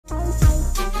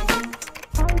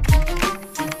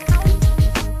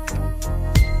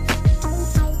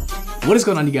What is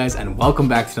going on, you guys, and welcome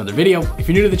back to another video. If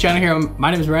you're new to the channel here, my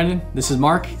name is Brandon, this is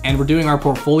Mark, and we're doing our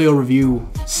portfolio review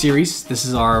series. This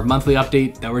is our monthly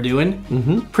update that we're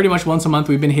doing. Pretty much once a month.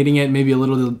 We've been hitting it, maybe a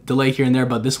little delay here and there,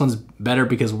 but this one's better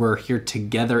because we're here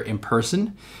together in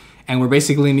person. And we're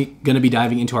basically going to be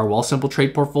diving into our Wealthsimple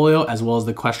trade portfolio as well as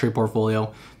the Questrade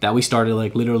portfolio that we started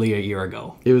like literally a year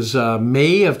ago. It was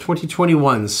May of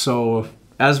 2021, so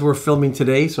as we're filming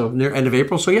today, so near end of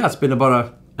April. So yeah, it's been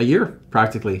about a year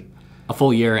practically. A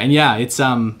full year. And yeah, it's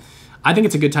I think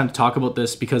it's a good time to talk about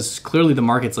this because clearly the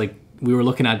market's like we were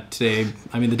looking at today.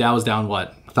 I mean, the Dow was down what?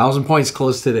 1,000 points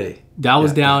closed today. Dow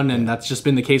was down, and that's just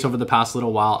been the case over the past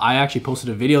little while. I actually posted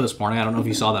a video this morning. I don't know if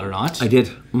you saw that or not. I did.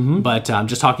 But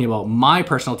just talking about my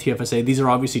personal TFSA, these are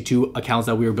obviously two accounts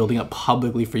that we were building up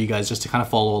publicly for you guys just to kind of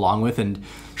follow along with and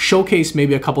showcase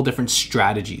maybe a couple different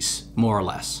strategies, more or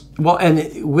less. Well,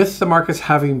 and with the markets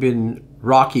having been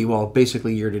rocky, well,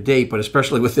 basically year to date, but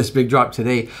especially with this big drop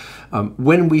today,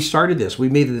 when we started this, we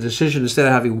made the decision instead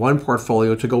of having one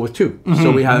portfolio to go with two.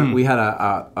 So we had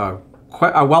a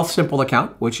Wealthsimple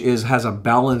account, which has a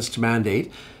balanced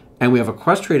mandate, and we have a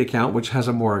Questrade account, which has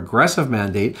a more aggressive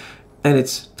mandate. And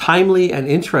it's timely and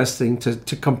interesting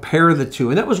to compare the two.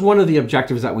 And that was one of the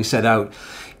objectives that we set out.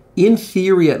 In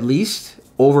theory, at least,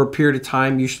 over a period of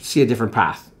time, you should see a different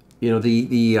path. You know,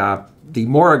 the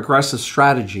more aggressive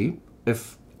strategy,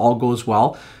 if all goes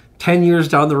well, 10 years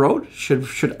down the road should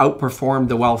outperform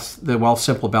the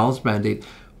Wealthsimple balance mandate.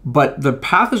 But the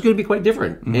path is going to be quite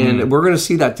different, and we're going to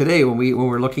see that today when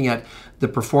we're looking at the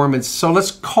performance. So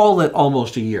let's call it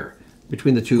almost a year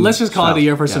between the two. Let's just call it a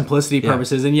year for simplicity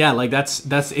purposes. And yeah, like that's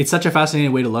it's such a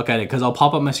fascinating way to look at it because I'll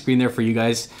pop up my screen there for you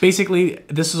guys. Basically,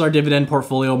 this is our dividend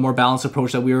portfolio, more balanced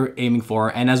approach that we were aiming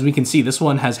for. And as we can see, this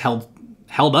one has held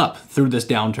up through this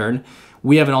downturn.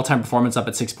 We have an all-time performance up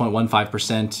at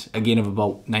 6.15%, a gain of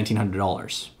about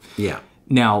 $1,900. Yeah.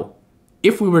 Now,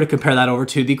 if we were to compare that over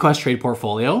to the Questrade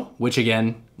portfolio, which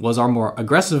again was our more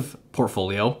aggressive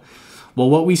portfolio, well,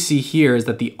 what we see here is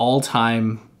that the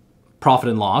all-time profit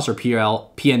and loss, or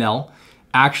P&L,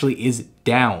 actually is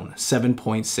down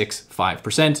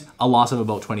 7.65%, a loss of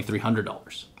about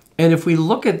 $2,300. And if we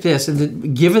look at this,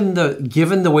 and given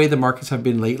the way the markets have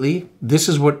been lately, this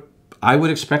is what I would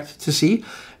expect to see.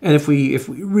 And if we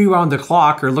rewound the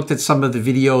clock or looked at some of the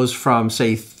videos from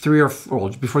say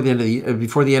before the end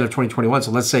of 2021,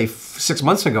 so let's say 6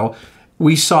 months ago,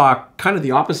 we saw kind of the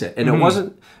opposite. And it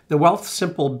wasn't the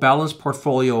Wealthsimple balanced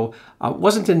portfolio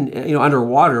wasn't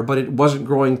underwater, but it wasn't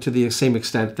growing to the same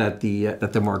extent that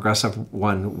the more aggressive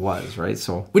one was, right?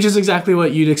 So which is exactly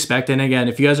what you'd expect. And again,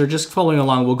 if you guys are just following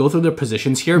along, we'll go through the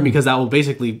positions here because that will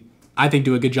basically, I think,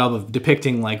 do a good job of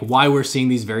depicting like why we're seeing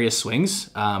these various swings.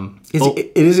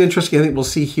 It is interesting. I think we'll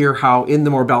see here how in the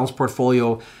more balanced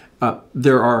portfolio,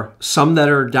 there are some that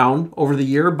are down over the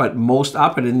year, but most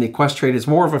up. And in the Questrade, it's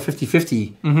more of a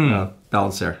 50-50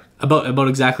 balance there. About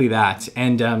exactly that.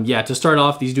 And yeah, to start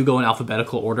off, these do go in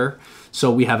alphabetical order. So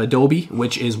we have Adobe,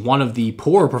 which is one of the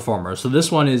poorer performers. So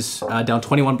this one is down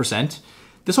 21%.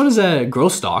 This one is a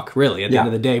growth stock, really, at the end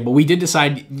of the day. But we did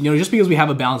decide, just because we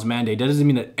have a balanced mandate, that doesn't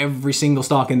mean that every single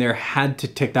stock in there had to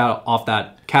tick that off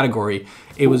that category.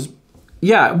 It was...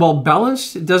 Yeah, well,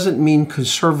 balanced doesn't mean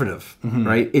conservative,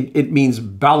 right? It means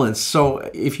balanced. So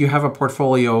if you have a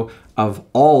portfolio of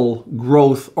all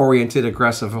growth-oriented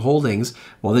aggressive holdings,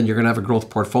 well, then you're going to have a growth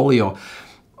portfolio.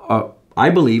 I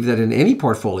believe that in any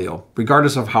portfolio,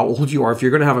 regardless of how old you are, if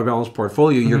you're going to have a balanced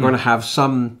portfolio, you're going to have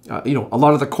some, a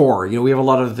lot of the core. We have a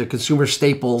lot of the consumer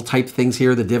staple type things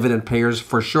here, the dividend payers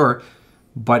for sure,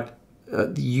 but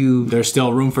there's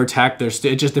still room for tech.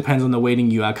 It just depends on the weighting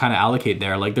you kind of allocate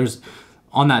there. Like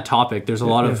on that topic, there's a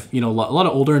lot of, a lot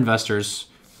of older investors,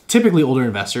 typically older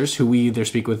investors who we either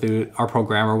speak with through our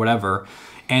program or whatever,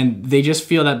 and they just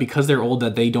feel that because they're old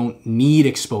that they don't need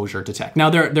exposure to tech. Now,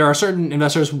 there are certain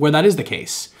investors where that is the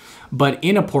case. But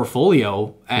in a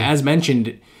portfolio, as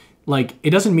mentioned, like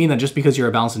it doesn't mean that just because you're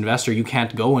a balanced investor, you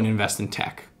can't go and invest in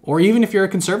tech. Or even if you're a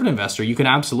conservative investor, you can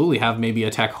absolutely have maybe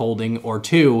a tech holding or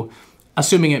two,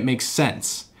 assuming it makes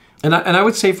sense. And I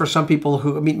would say for some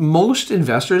people most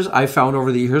investors I've found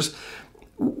over the years,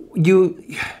 you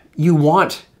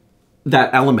want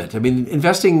that element.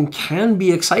 Investing can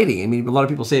be exciting. A lot of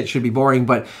people say it should be boring,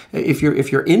 but if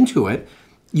you're into it,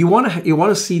 you want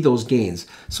to see those gains.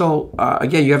 So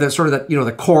again, you have that sort of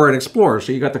the core and explorer.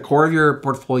 So you got the core of your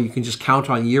portfolio you can just count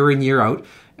on year in, year out,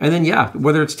 and then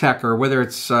whether it's tech or whether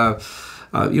it's the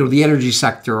energy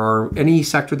sector or any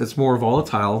sector that's more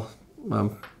volatile.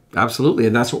 Absolutely,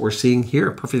 and that's what we're seeing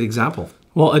here. Perfect example.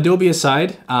 Well, Adobe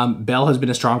aside, Bell has been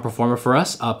a strong performer for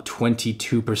us, up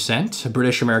 22%.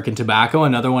 British American Tobacco,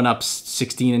 another one up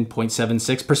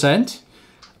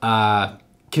 16.76%.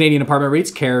 Canadian apartment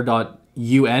REITs,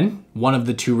 care.un, one of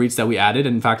the two REITs that we added.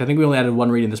 In fact, I think we only added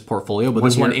one REIT in this portfolio, but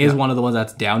this one is one of the ones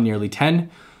that's down nearly 10.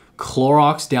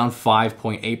 Clorox down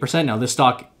 5.8%. Now, this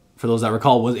stock, for those that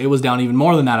recall, was down even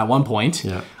more than that at one point.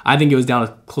 Yeah. I think it was down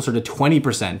closer to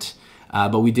 20%.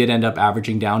 But we did end up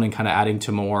averaging down and kind of adding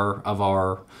to more of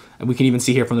our, and we can even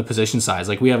see here from the position size.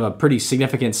 Like we have a pretty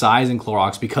significant size in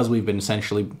Clorox because we've been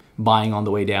essentially buying on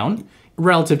the way down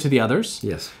relative to the others.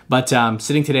 Yes. But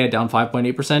sitting today at down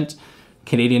 5.8%,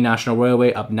 Canadian National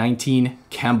Railway up 19,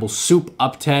 Campbell Soup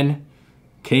up 10,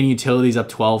 Canadian Utilities up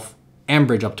 12,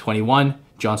 Enbridge up 21,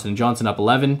 Johnson & Johnson up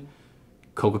 11,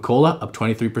 Coca-Cola up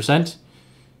 23%.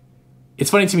 It's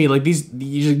funny to me, like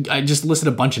I just listed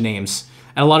a bunch of names.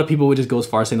 And a lot of people would just go as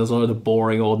far as saying those are the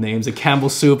boring old names. A Campbell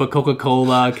Soup, a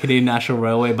Coca-Cola, Canadian National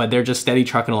Railway, but they're just steady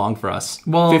trucking along for us.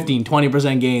 Well, 15,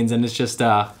 20% gains, and it's just...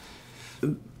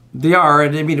 They are,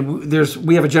 and I mean,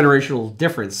 we have a generational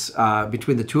difference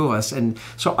between the two of us, and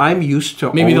so I'm used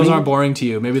to. Maybe those aren't boring to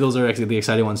you. Maybe those are actually the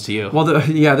exciting ones to you. Well,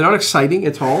 they're not exciting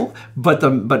at all. But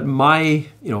my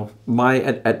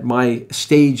at my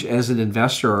stage as an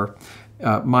investor,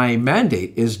 my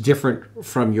mandate is different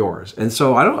from yours, and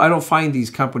so I don't find these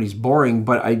companies boring.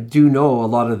 But I do know a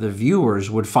lot of the viewers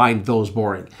would find those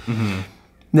boring. Mm-hmm.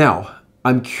 Now,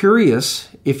 I'm curious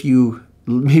if you.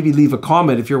 Maybe leave a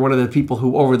comment if you're one of the people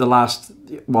who up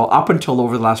until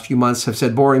over the last few months have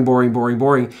said boring, boring, boring,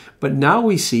 boring. But now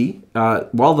we see,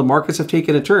 the markets have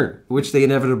taken a turn, which they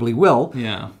inevitably will.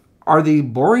 Yeah. Are they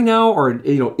boring now, or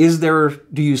do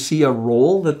you see a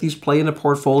role that these play in a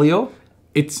portfolio?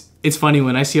 It's funny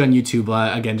when I see on YouTube,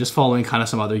 again, just following kind of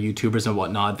some other YouTubers and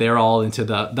whatnot, they're all into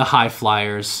the high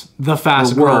flyers, the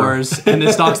fast growers, and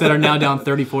the stocks that are now down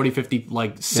 30, 40, 50,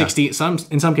 like 60, in some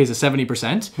cases 70%.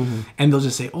 Mm-hmm. And they'll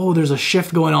just say, oh, there's a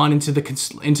shift going on into the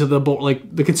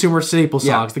consumer staple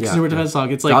stocks, consumer defense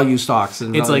stock. It's like value stocks.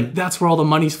 And like, that's where all the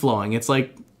money's flowing. It's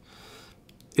like,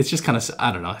 it's just kind of,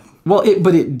 I don't know. Well,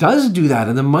 but it does do that,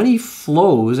 and the money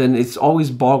flows, and it's always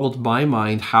boggled my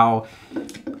mind how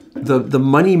the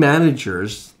money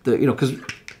managers, because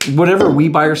whatever we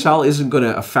buy or sell isn't going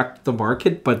to affect the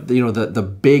market, but the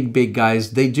big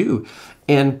guys, they do,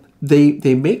 and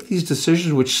they make these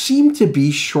decisions which seem to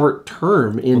be short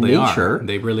term in nature.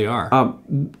 They really are,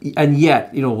 and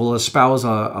yet will espouse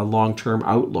a long term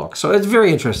outlook. So it's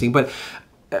very interesting. But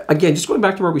again, just going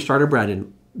back to where we started,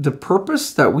 Brandon. The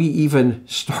purpose that we even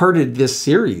started this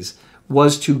series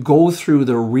was to go through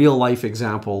the real life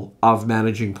example of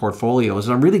managing portfolios.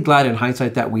 And I'm really glad in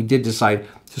hindsight that we did decide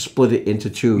to split it into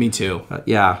two. Me too.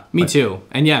 Me too.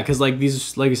 And because like you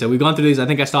said, we've gone through these. I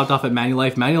think I stopped off at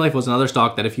Manulife. Manulife was another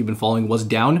stock that if you've been following was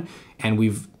down, and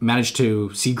we've managed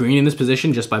to see green in this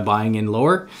position just by buying in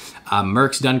lower.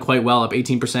 Merck's done quite well, up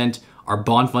 18%. Our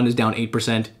bond fund is down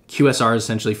 8%. QSR is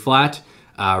essentially flat.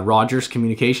 Rogers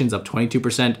Communications up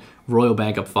 22%, Royal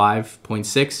Bank up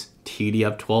 5.6%, TD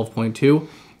up 12.2%,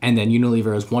 and then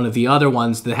Unilever is one of the other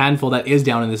ones, the handful that is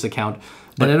down in this account.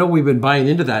 But I know we've been buying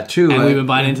into that too. And we've been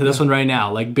buying into this one right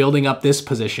now, like building up this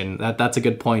position. That's a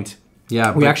good point.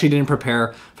 Yeah, we actually didn't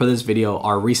prepare for this video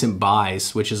our recent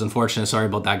buys, which is unfortunate. Sorry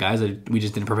about that, guys. We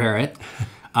just didn't prepare it.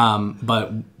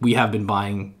 But we have been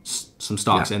buying some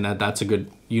stocks, and that's a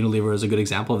good. Unilever is a good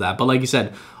example of that. But like you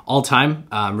said, all time,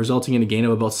 resulting in a gain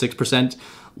of about 6%.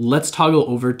 Let's toggle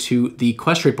over to the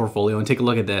Questrade portfolio and take a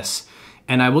look at this.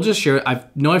 And I will just share. I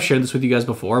know I've shared this with you guys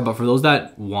before, but for those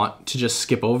that want to just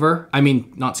skip over,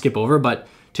 not skip over, but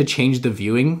to change the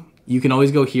viewing, you can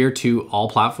always go here to all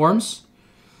platforms.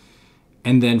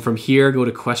 And then from here, go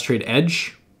to Questrade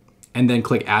Edge, and then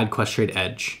click Add Questrade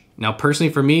Edge. Now,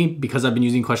 personally for me, because I've been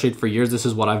using Questrade for years, this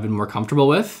is what I've been more comfortable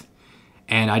with.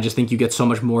 And I just think you get so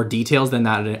much more details than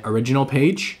that original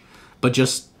page. But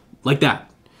just like that,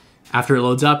 after it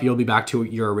loads up, you'll be back to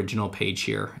your original page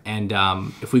here. And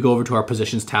if we go over to our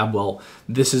positions tab, well,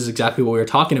 this is exactly what we were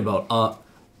talking about.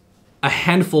 A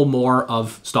handful more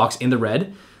of stocks in the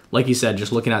red. Like you said,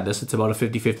 just looking at this, it's about a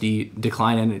 50-50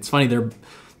 decline. And it's funny,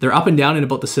 they're up and down in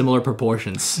about the similar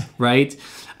proportions, right?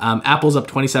 Apple's up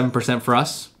 27% for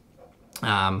us.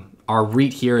 Our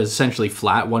REIT here is essentially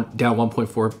flat, down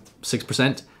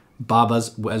 1.46%.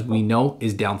 Baba's, as we know,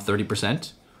 is down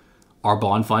 30%. Our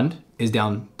bond fund is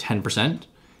down 10%.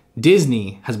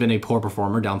 Disney has been a poor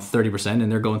performer, down 30%,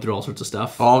 and they're going through all sorts of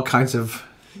stuff. All kinds of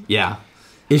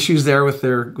issues there with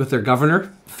their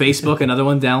governor. Facebook, another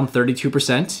one, down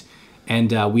 32%.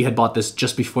 And we had bought this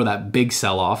just before that big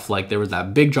sell-off. Like there was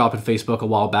that big drop in Facebook a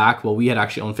while back. Well, we had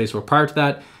actually owned Facebook prior to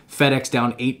that. FedEx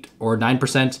down 8 or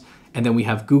 9%. And then we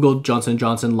have Google, Johnson &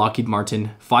 Johnson, Lockheed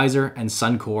Martin, Pfizer, and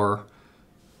Suncor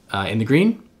in the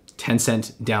green.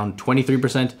 Tencent down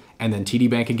 23%. And then TD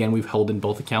Bank, again, we've held in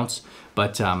both accounts.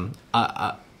 But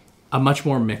a much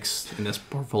more mixed in this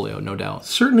portfolio, no doubt.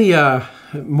 Certainly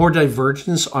more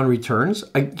divergence on returns.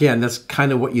 Again, that's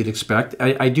kind of what you'd expect.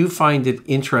 I do find it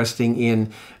interesting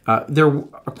in,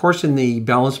 of course, in the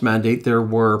balanced mandate, there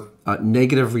were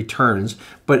negative returns,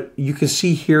 but you can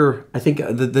see here, I think,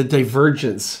 the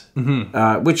divergence,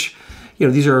 which,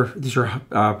 these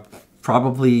are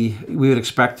probably, we would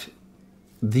expect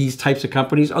these types of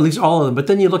companies, at least all of them. But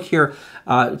then you look here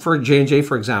for J&J,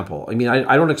 for example. I mean,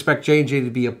 I don't expect J&J to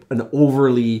be an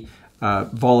overly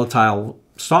volatile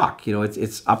stock.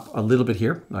 It's up a little bit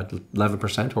here,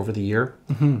 11% over the year.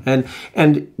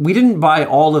 And we didn't buy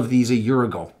all of these a year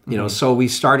ago. So we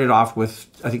started off with,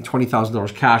 I think,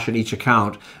 $20,000 cash in each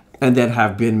account, and then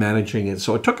have been managing it.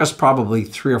 So it took us probably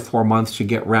 3 or 4 months to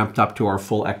get ramped up to our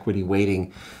full equity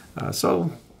weighting.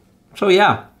 So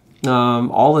yeah,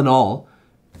 all in all,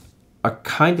 I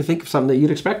kind of think of something that you'd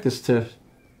expect this to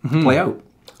play out.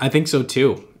 I think so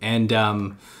too. And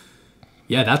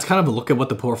yeah, that's kind of a look at what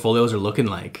the portfolios are looking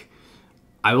like.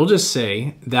 I will just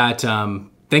say that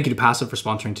thank you to Passive for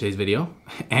sponsoring today's video.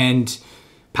 And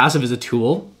Passive is a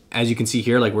tool. As you can see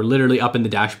here, like we're literally up in the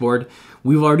dashboard.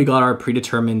 We've already got our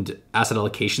predetermined asset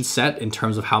allocation set in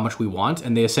terms of how much we want.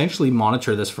 And they essentially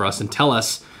monitor this for us and tell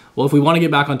us, well, if we want to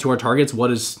get back onto our targets,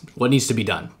 what needs to be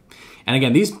done? And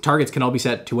again, these targets can all be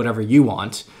set to whatever you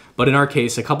want. But in our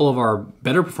case, a couple of our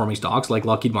better performing stocks, like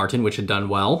Lockheed Martin, which had done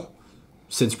well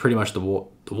since pretty much the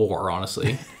war,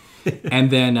 honestly. And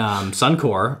then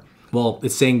Suncor, well,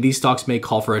 it's saying these stocks may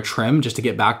call for a trim just to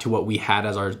get back to what we had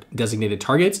as our designated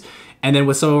targets. And then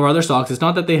with some of our other stocks, it's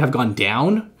not that they have gone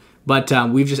down, but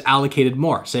we've just allocated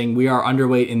more, saying we are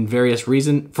underweight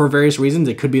for various reasons.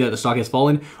 It could be that the stock has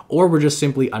fallen, or we're just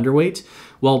simply underweight.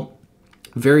 Well,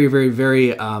 very, very,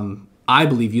 very, I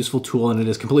believe, useful tool, and it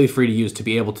is completely free to use to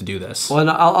be able to do this. Well, and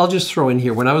I'll just throw in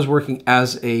here, when I was working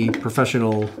as a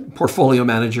professional portfolio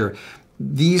manager,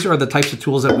 these are the types of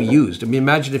tools that we used. I mean,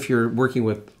 imagine if you're working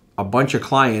with a bunch of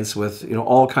clients with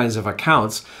all kinds of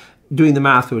accounts, doing the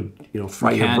math would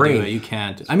fry your brain. You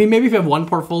can't. I mean, maybe if you have one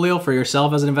portfolio for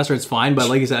yourself as an investor, it's fine. But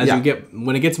like you said,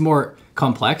 when it gets more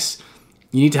complex,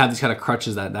 you need to have these kind of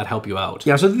crutches that help you out.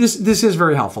 Yeah, so this is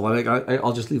very helpful.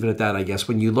 I'll just leave it at that, I guess.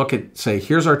 When you look at, say,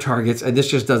 here's our targets, and this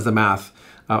just does the math,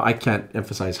 I can't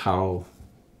emphasize how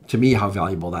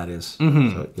valuable that is.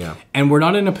 So, yeah. And we're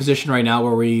not in a position right now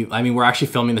where we're actually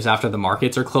filming this after the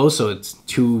markets are closed, so it's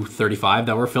 2:35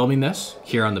 that we're filming this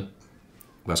here on the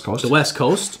West Coast. The West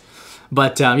Coast.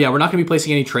 But yeah, we're not going to be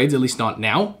placing any trades, at least not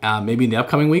now, maybe in the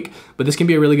upcoming week. But this can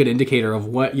be a really good indicator of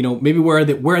what, maybe where are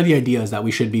the ideas that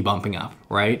we should be bumping up,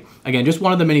 right? Again, just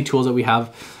one of the many tools that we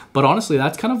have. But honestly,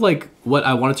 that's kind of like what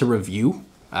I wanted to review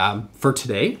for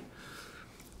today.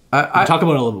 We can talk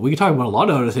about a lot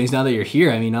of other things now that you're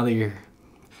here. I mean, now that you're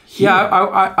here. Yeah,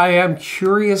 I am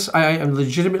curious. I am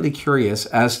legitimately curious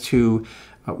as to,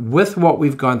 with what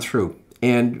we've gone through.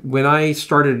 And when I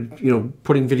started,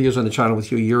 putting videos on the channel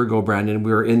with you a year ago, Brandon,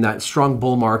 we were in that strong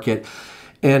bull market,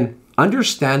 and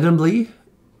understandably,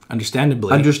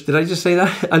 did I just say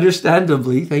that?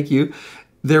 Understandably, thank you.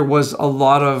 There was a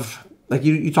lot of, like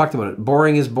you talked about it.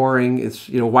 Boring is boring. It's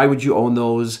why would you own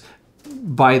those?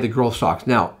 Buy the growth stocks.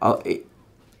 Now,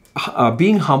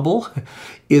 being humble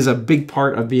is a big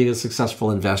part of being a successful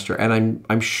investor, and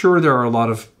I'm sure there are a lot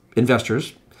of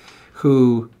investors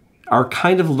who are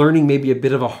kind of learning maybe a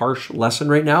bit of a harsh lesson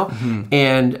right now.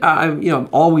 And I'm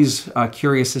always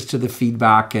curious as to the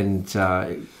feedback, and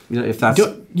if that's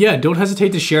don't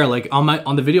hesitate to share. Like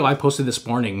on the video I posted this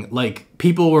morning, like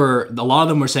a lot of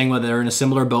them were saying whether they're in a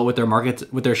similar boat with their markets,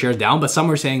 with their shares down, but some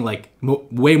were saying like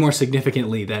way more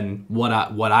significantly than what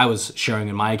I was sharing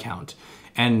in my account.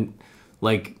 And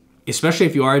like, especially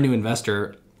if you are a new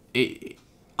investor, a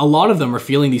lot of them are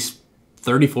feeling these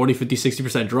 30, 40, 50,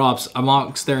 60% drops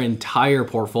amongst their entire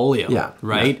portfolio. Yeah.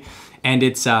 Right? Yeah. And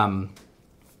it's,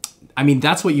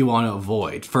 that's what you want to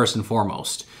avoid first and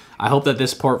foremost. I hope that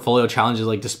this portfolio challenge is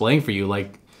like displaying for you.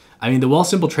 Like, the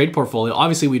Wealthsimple trade portfolio,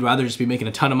 obviously we'd rather just be making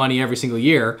a ton of money every single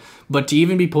year, but to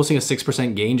even be posting a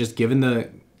 6% gain, just given the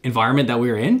environment that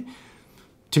we're in,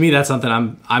 to me, that's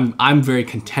something I'm very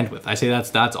content with. I say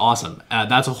that's awesome.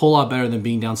 That's a whole lot better than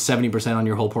being down 70% on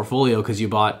your whole portfolio because you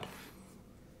bought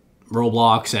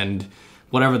Roblox and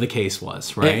whatever the case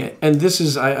was, right? And this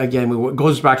is, again, what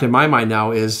goes back in my mind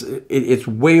now is it's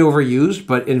way overused,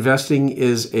 but investing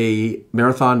is a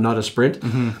marathon, not a sprint.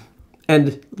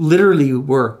 And literally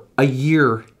we're a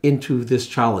year into this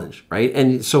challenge, right?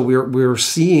 And so we're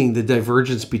seeing the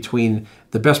divergence between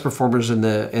the best performers and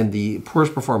the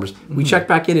poorest performers. We check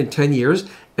back in 10 years,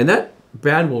 and that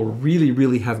band will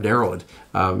really have narrowed.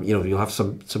 You'll have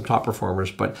some top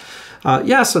performers, but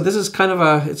so this is kind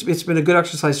of it's been a good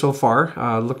exercise so far.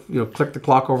 Click the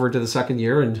clock over to the second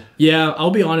year, and yeah,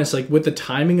 I'll be honest, like with the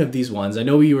timing of these ones, I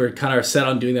know we were kind of set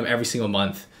on doing them every single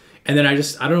month. And then I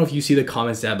don't know if you see the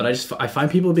comments, Dad, but I find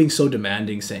people being so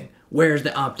demanding, saying, "Where's the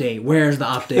update? Where's the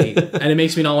update?" And it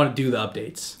makes me not want to do the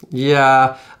updates.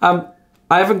 Yeah.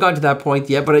 I haven't gotten to that point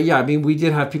yet, but I mean, we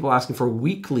did have people asking for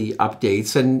weekly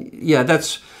updates, and yeah,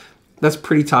 that's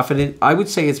pretty tough. And I would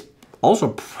say it's also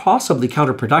possibly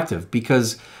counterproductive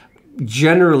because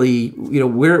generally,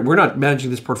 we're not managing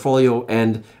this portfolio,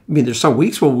 and I mean, there's some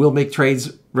weeks where we'll make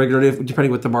trades regularly, depending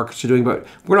what the markets are doing, but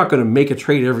we're not going to make a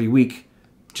trade every week.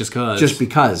 Just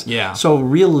because. Yeah. So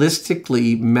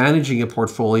realistically, managing a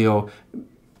portfolio,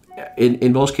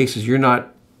 in most cases, you're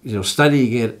not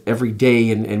studying it every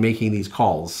day and making these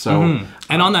calls. So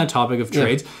and on that topic of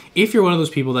trades, if you're one of those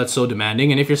people that's so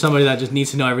demanding, and if you're somebody that just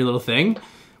needs to know every little thing,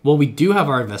 well, we do have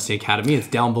our Investing Academy. It's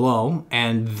down below,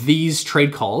 and these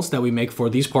trade calls that we make for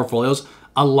these portfolios,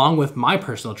 along with my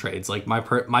personal trades, like my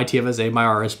TFSA, my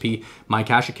RSP, my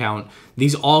cash account,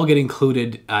 these all get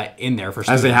included in there for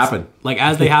students. As they happen. Like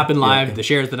as they happen live, the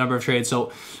shares, the number of trades.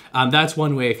 So that's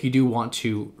one way if you do want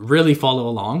to really follow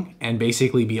along and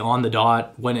basically be on the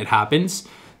dot when it happens.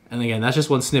 And again, that's just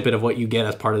one snippet of what you get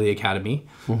as part of the Academy.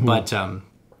 But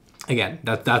again,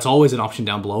 that's always an option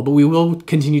down below. But we will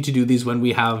continue to do these when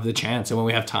we have the chance and when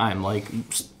we have time, like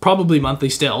probably monthly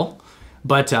still.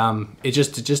 But it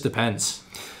just depends.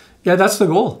 Yeah, that's the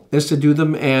goal, is to do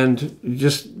them and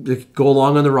just go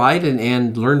along on the ride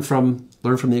and learn from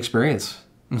the experience.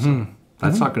 So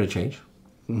that's not going to change.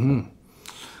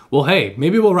 Well, hey,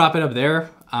 maybe we'll wrap it up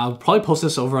there. I'll probably post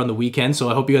this over on the weekend, so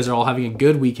I hope you guys are all having a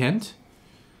good weekend.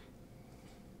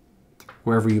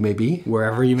 Wherever you may be.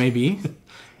 Wherever you may be.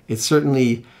 It's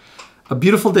certainly a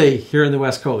beautiful day here on the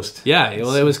West Coast. Yeah,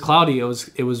 well, it was cloudy. It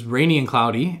was rainy and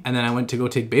cloudy, and then I went to go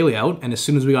take Bailey out, and as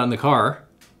soon as we got in the car,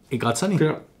 it got sunny.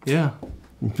 Yeah.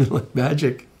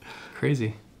 Magic.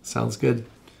 Crazy. Sounds good.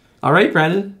 All right,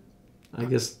 Brandon. I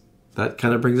guess that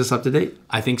kind of brings us up to date.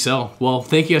 I think so. Well,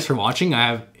 thank you guys for watching.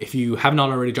 If you have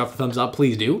not already dropped a thumbs up,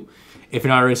 please do. If you're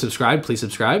not already subscribed, please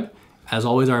subscribe. As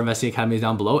always, our Investing Academy is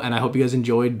down below, and I hope you guys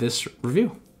enjoyed this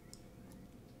review.